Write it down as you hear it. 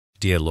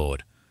Dear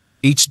Lord,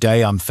 each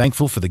day I'm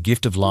thankful for the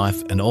gift of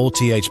life and all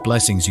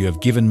blessings you have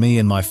given me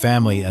and my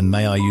family, and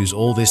may I use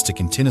all this to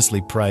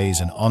continuously praise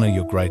and honor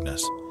your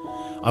greatness.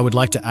 I would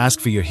like to ask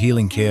for your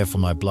healing care for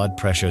my blood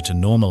pressure to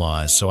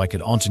normalize so I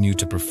could continue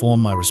to perform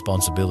my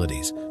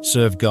responsibilities,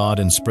 serve God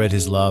and spread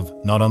His love,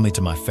 not only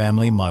to my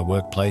family, my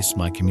workplace,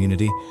 my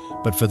community,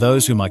 but for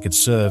those whom I could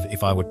serve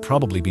if I would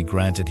probably be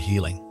granted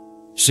healing.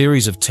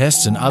 Series of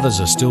tests and others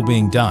are still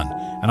being done,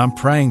 and I'm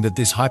praying that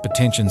this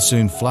hypertension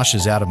soon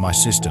flushes out of my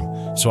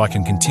system so I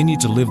can continue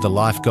to live the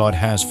life God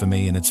has for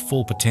me in its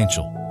full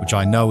potential, which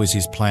I know is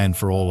His plan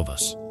for all of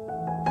us.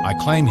 I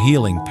claim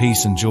healing,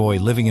 peace and joy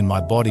living in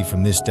my body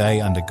from this day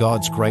under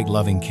God's great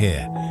loving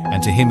care,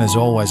 and to Him as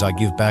always I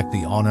give back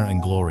the honor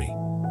and glory.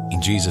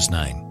 In Jesus'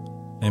 name,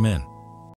 amen.